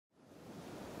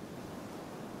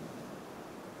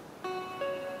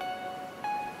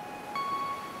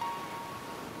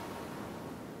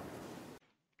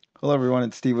Hello, everyone.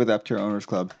 It's Steve with Aptera Owners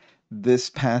Club. This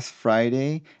past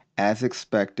Friday, as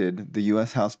expected, the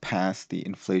U.S. House passed the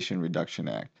Inflation Reduction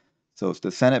Act. So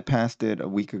the Senate passed it a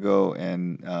week ago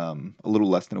and a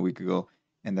little less than a week ago,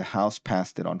 and the House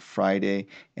passed it on Friday,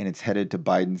 and it's headed to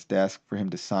Biden's desk for him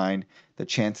to sign. The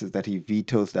chances that he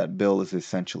vetoes that bill is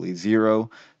essentially zero.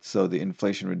 So the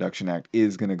Inflation Reduction Act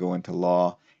is going to go into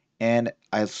law. And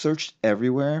I searched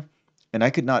everywhere and I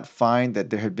could not find that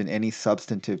there had been any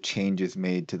substantive changes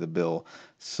made to the bill.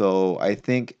 So I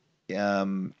think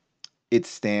um, it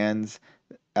stands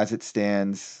as it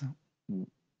stands.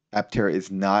 Aptera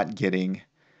is not getting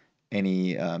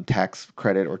any tax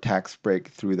credit or tax break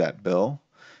through that bill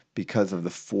because of the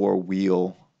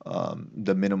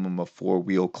the minimum of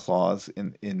four-wheel clause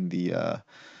in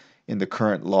the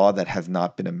current law that has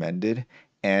not been amended.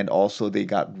 And also, they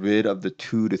got rid of the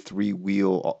 2 to 3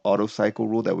 wheel auto cycle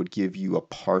rule that would give you a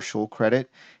partial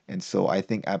credit. And so I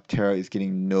think Aptera is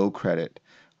getting no credit,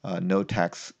 no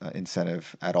tax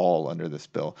incentive at all under this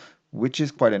bill, which is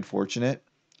quite unfortunate.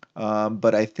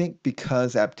 But I think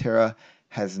because Aptera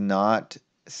has not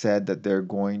said that they're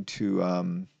going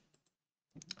to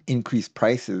increase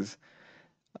prices,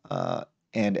 uh,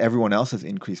 and everyone else has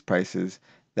increased prices,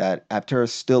 that Aptera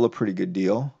is still a pretty good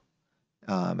deal.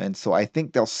 And so I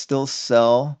think they'll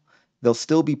still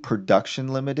be production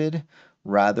limited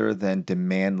rather than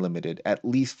demand limited, at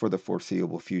least for the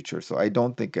foreseeable future. So I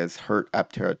don't think it's hurt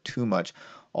Aptera too much.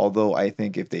 Although I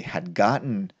think if they had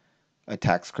gotten a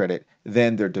tax credit,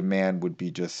 then their demand would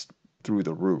be just through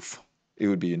the roof. It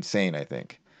would be insane, I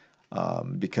think,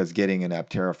 because getting an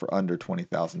Aptera for under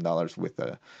 $20,000 with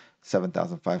a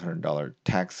 $7,500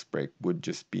 tax break would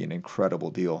just be an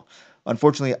incredible deal.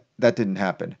 Unfortunately, that didn't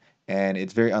happen, and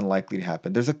it's very unlikely to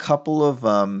happen. There's a couple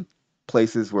of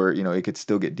places where it could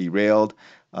still get derailed.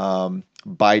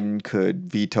 Biden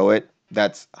could veto it.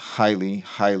 That's highly,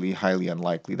 highly, highly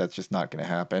unlikely. That's just not going to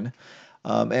happen.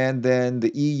 And then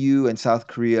the EU and South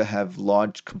Korea have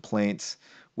lodged complaints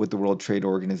with the World Trade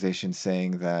Organization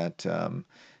saying that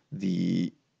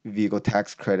the vehicle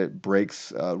tax credit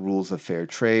breaks rules of fair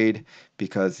trade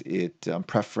because it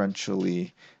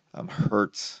preferentially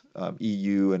hurts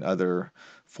EU and other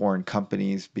foreign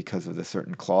companies because of the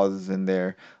certain clauses in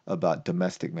there about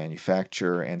domestic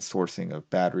manufacture and sourcing of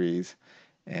batteries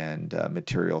and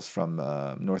materials from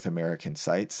North American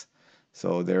sites.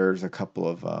 So there's a couple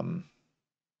of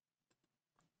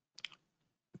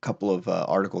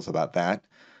articles about that.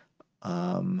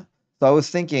 Um, so I was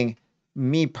thinking,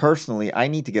 me personally, I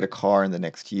need to get a car in the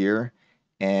next year,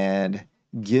 and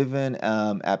given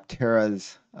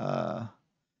Aptera's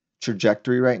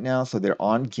trajectory right now, so they're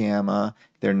on Gamma,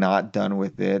 they're not done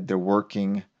with it, they're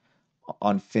working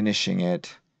on finishing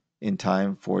it in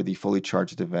time for the fully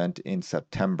charged event in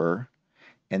September.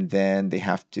 And then they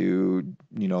have to,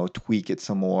 tweak it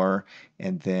some more,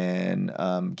 and then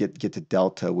get to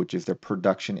Delta, which is their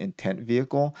production intent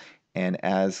vehicle. And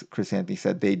as Chris Anthony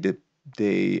said,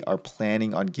 they are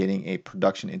planning on getting a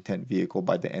production intent vehicle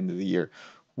by the end of the year,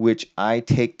 which I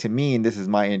take to mean, this is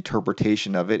my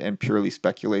interpretation of it and purely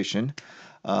speculation,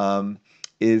 um,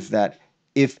 is that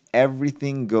if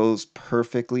everything goes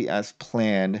perfectly as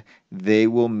planned, they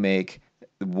will make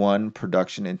one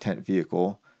production intent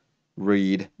vehicle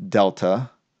read Delta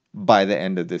by the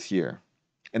end of this year.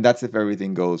 And that's if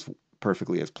everything goes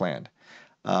perfectly as planned.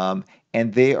 Um,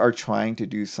 and they are trying to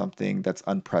do something that's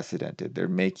unprecedented. They're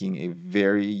making a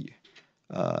very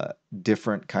uh,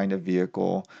 different kind of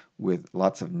vehicle with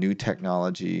lots of new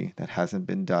technology that hasn't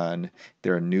been done.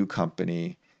 They're a new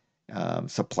company.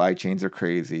 Supply chains are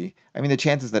crazy. I mean, the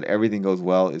chances that everything goes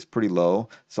well is pretty low.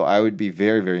 So I would be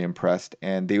very, very impressed,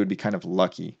 and they would be kind of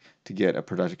lucky to get a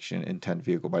production intent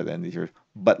vehicle by the end of the year.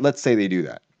 But let's say they do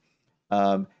that.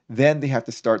 Then they have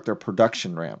to start their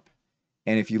production ramp.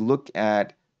 And if you look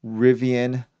at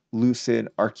Rivian, Lucid,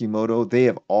 Arcimoto, they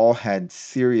have all had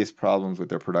serious problems with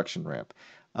their production ramp.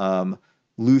 Um,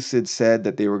 Lucid said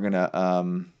that they were going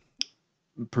to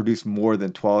produce more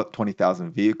than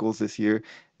 20,000 vehicles this year.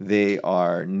 They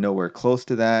are nowhere close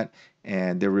to that,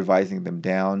 and they're revising them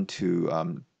down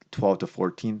to 12 to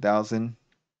 14,000.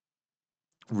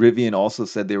 Rivian also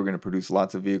said they were going to produce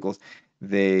lots of vehicles.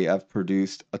 They have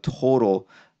produced a total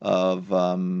of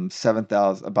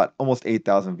 7,000, about almost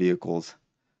 8,000 vehicles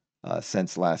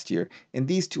since last year. And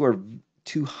these two are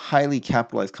two highly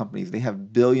capitalized companies. They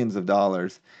have billions of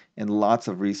dollars and lots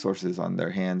of resources on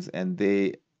their hands, and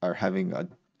they are having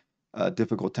a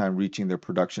difficult time reaching their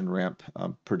production ramp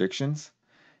predictions.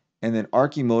 And then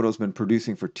Archimoto's been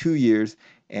producing for 2 years,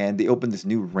 and they opened this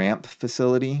new ramp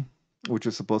facility, which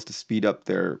was supposed to speed up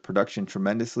their production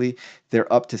tremendously.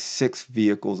 They're up to 6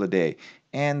 vehicles a day.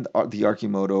 And the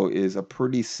Archimoto is a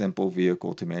pretty simple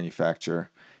vehicle to manufacture,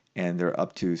 and they're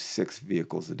up to 6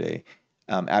 vehicles a day.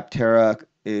 Aptera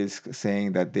is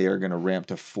saying that they are going to ramp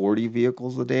to 40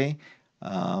 vehicles a day.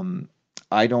 Um,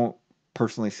 I don't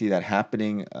personally see that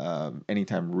happening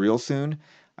anytime real soon.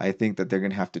 I think that they're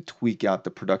going to have to tweak out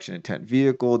the production intent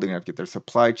vehicle. They're going to have to get their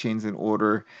supply chains in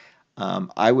order.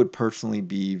 I would personally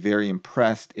be very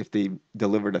impressed if they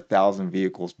delivered 1,000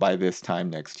 vehicles by this time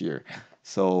next year.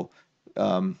 So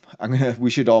we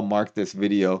should all mark this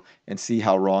video and see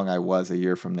how wrong I was a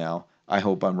year from now. I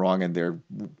hope I'm wrong and they're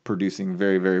producing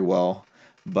very, very well.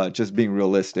 But just being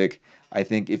realistic, I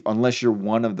think if unless you're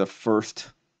one of the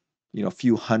first,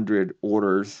 few hundred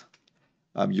orders,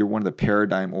 you're one of the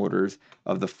paradigm orders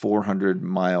of the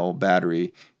 400-mile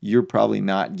battery, you're probably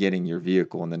not getting your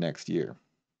vehicle in the next year.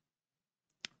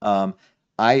 Um,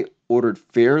 I ordered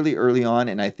fairly early on,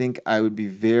 and I think I would be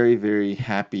very, very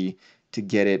happy to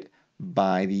get it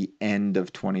by the end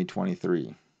of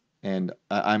 2023. And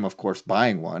I'm of course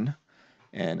buying one,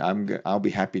 and I'll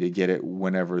be happy to get it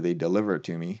whenever they deliver it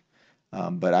to me.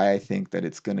 But I think that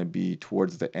it's going to be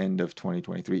towards the end of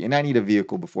 2023, and I need a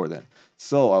vehicle before then.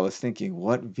 So I was thinking,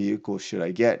 what vehicle should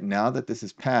I get? Now that this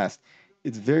is passed,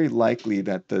 it's very likely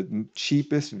that the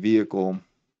cheapest vehicle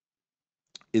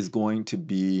is going to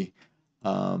be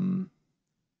um,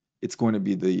 it's going to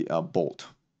be the Bolt.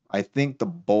 I think the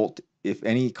Bolt, if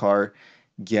any car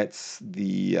gets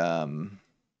the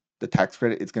tax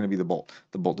credit, it's going to be the Bolt.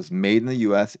 The Bolt is made in the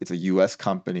U.S. It's a U.S.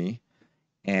 company,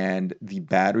 and the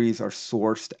batteries are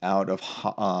sourced out of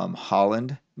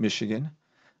Holland, Michigan.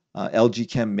 LG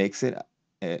Chem makes it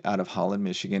out of Holland,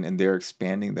 Michigan, and they're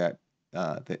expanding that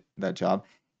job.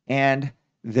 And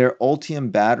their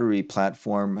Ultium battery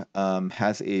platform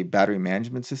has a battery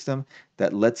management system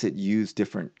that lets it use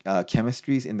different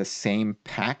chemistries in the same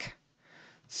pack.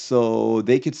 So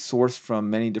they could source from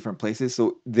many different places.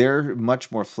 So they're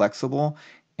much more flexible,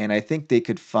 and I think they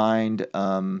could find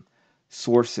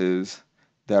sources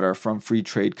that are from free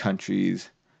trade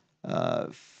countries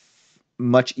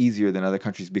much easier than other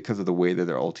countries because of the way that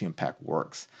their Ultium pack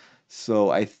works.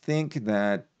 So I think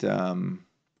that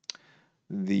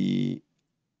the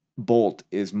Bolt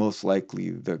is most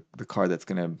likely the car that's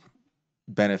going to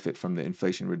benefit from the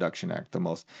Inflation Reduction Act the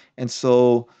most. And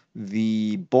so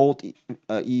the Bolt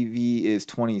EV is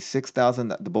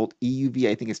 26,000. The Bolt EUV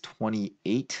I think is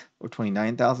 28 or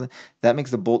 29,000. That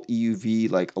makes the Bolt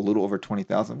EUV like a little over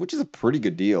 20,000, which is a pretty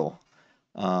good deal.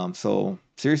 So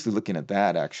seriously looking at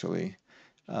that actually.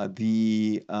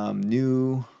 The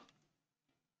new,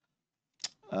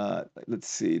 let's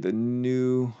see, the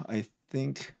new, I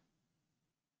think,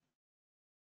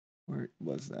 where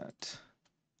was that?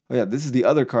 Oh yeah, this is the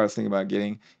other car I was thinking about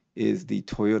getting is the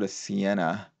Toyota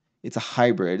Sienna. It's a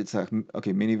hybrid.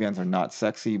 Okay, minivans are not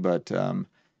sexy, but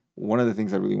one of the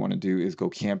things I really want to do is go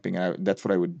camping. That's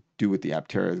what I would do with the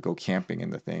Aptera is go camping in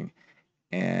the thing.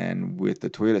 And with the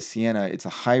Toyota Sienna, it's a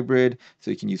hybrid,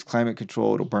 so you can use climate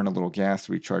control. It'll burn a little gas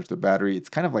to recharge the battery. It's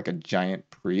kind of like a giant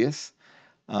Prius.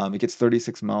 It gets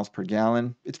 36 miles per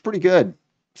gallon. It's pretty good.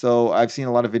 So I've seen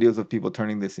a lot of videos of people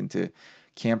turning this into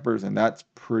campers, and that's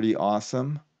pretty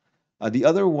awesome. The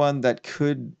other one that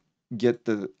could get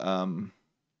the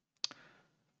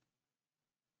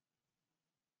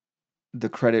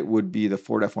credit would be the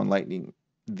Ford F1 Lightning.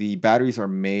 The batteries are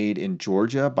made in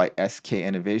Georgia by SK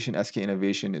Innovation. SK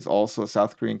Innovation is also a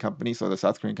South Korean company. So the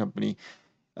South Korean company,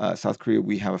 South Korea,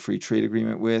 we have a free trade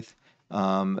agreement with.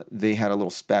 They had a little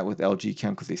spat with LG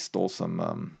Chem because they stole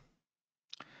some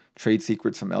trade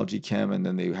secrets from LG Chem, and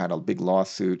then they had a big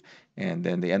lawsuit, and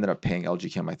then they ended up paying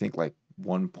LG Chem, I think, like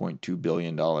 $1.2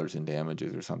 billion in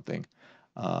damages or something.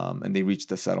 And they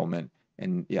reached a settlement,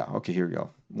 and yeah, okay, here we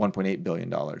go, $1.8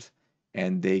 billion.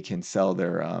 And they can sell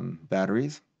their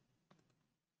batteries.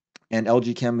 And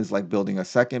LG Chem is like building a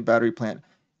second battery plant,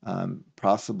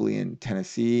 possibly in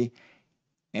Tennessee.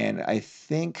 And I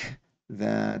think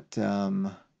that,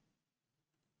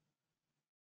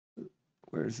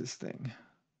 where's this thing?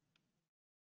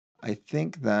 I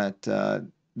think that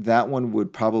that one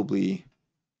would probably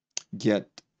get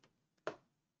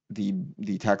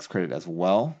the tax credit as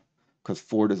well because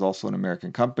Ford is also an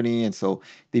American company, and so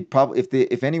they probably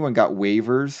if anyone got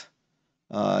waivers,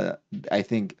 uh, I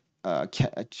think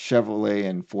Chevrolet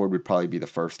and Ford would probably be the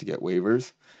first to get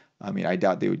waivers. I mean, I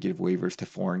doubt they would give waivers to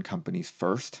foreign companies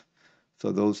first.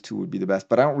 So those two would be the best.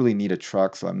 But I don't really need a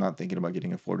truck, so I'm not thinking about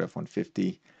getting a Ford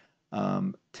F-150.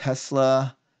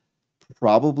 Tesla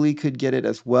probably could get it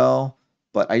as well,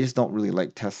 but I just don't really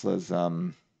like Tesla's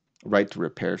right to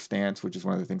repair stance, which is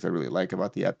one of the things I really like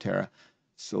about the Aptera.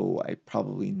 So I'm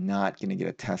probably not going to get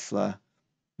a Tesla.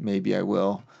 Maybe I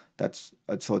will. That's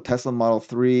so Tesla Model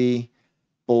 3,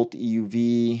 Bolt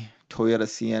EUV, Toyota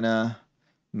Sienna,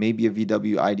 maybe a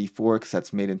VW ID4 because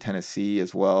that's made in Tennessee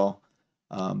as well.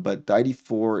 But the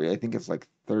ID4, I think it's like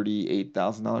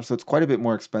 $38,000, so it's quite a bit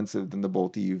more expensive than the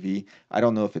Bolt EUV. I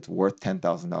don't know if it's worth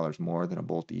 $10,000 more than a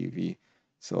Bolt EUV.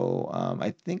 So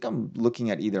I think I'm looking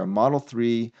at either a Model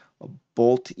 3, a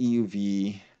Bolt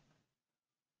EUV,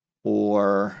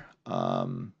 or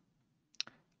a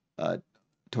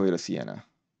Toyota Sienna.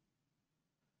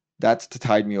 That's to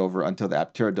tide me over until the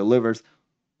Aptera delivers.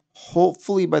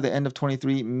 Hopefully by the end of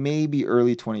 23, maybe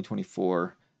early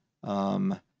 2024.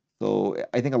 Um, so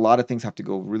I think a lot of things have to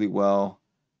go really well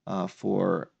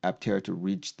for Aptera to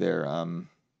reach their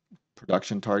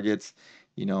production targets.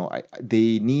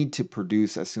 They need to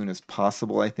produce as soon as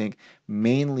possible, I think,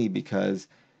 mainly because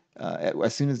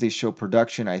as soon as they show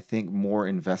production, I think more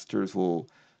investors will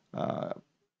uh,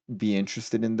 be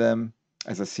interested in them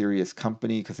as a serious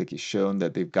company because they've shown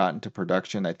that they've gotten to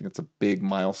production. I think it's a big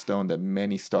milestone that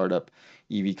many startup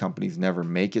EV companies never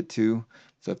make it to.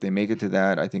 So if they make it to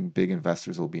that, I think big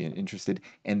investors will be interested,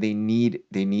 and they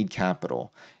need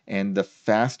capital. And the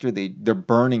faster they're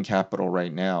burning capital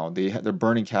right now. They're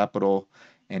burning capital,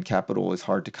 and capital is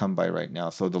hard to come by right now.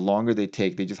 So the longer they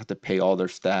take, they just have to pay all their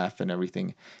staff and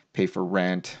everything, pay for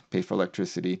rent, pay for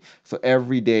electricity. So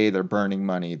every day they're burning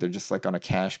money. They're just like on a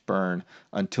cash burn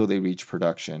until they reach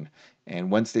production.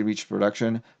 And once they reach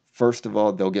production, first of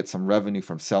all, they'll get some revenue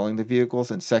from selling the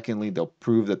vehicles. And secondly, they'll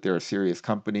prove that they're a serious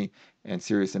company and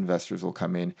serious investors will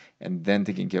come in and then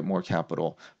they can get more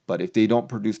capital. But if they don't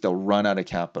produce, they'll run out of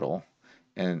capital.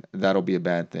 And that'll be a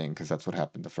bad thing because that's what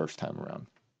happened the first time around.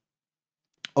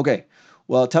 Okay,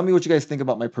 well, tell me what you guys think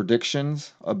about my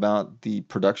predictions about the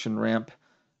production ramp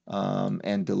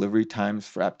and delivery times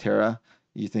for Aptera.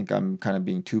 You think I'm kind of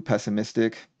being too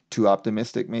pessimistic, too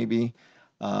optimistic, maybe?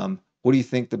 What do you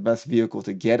think the best vehicle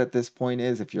to get at this point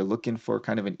is? If you're looking for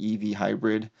kind of an EV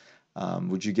hybrid,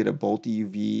 would you get a Bolt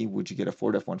EUV? Would you get a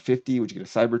Ford F-150? Would you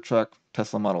get a Cybertruck,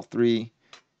 Tesla Model 3,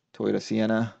 Toyota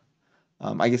Sienna?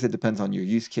 I guess it depends on your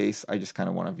use case. I just kind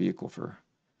of want a vehicle for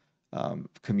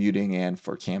commuting and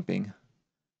for camping,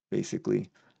 basically.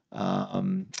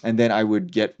 And then I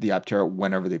would get the Aptera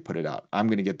whenever they put it out. I'm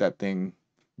going to get that thing,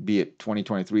 be it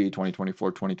 2023,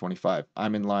 2024, 2025.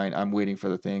 I'm in line. I'm waiting for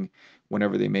the thing.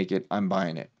 Whenever they make it, I'm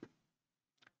buying it.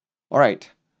 All right.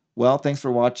 Well, thanks for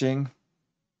watching.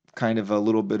 Kind of a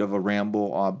little bit of a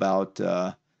ramble about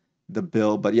the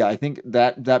bill, but yeah, I think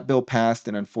that bill passed,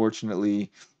 and unfortunately,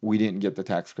 we didn't get the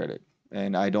tax credit,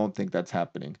 and I don't think that's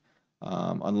happening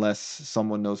unless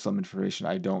someone knows some information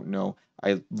I don't know.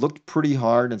 I looked pretty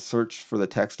hard and searched for the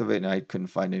text of it, and I couldn't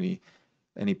find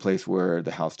any place where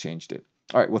the House changed it.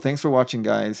 All right, well, thanks for watching,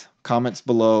 guys. Comments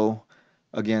below.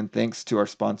 Again, thanks to our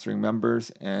sponsoring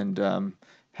members, and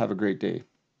have a great day.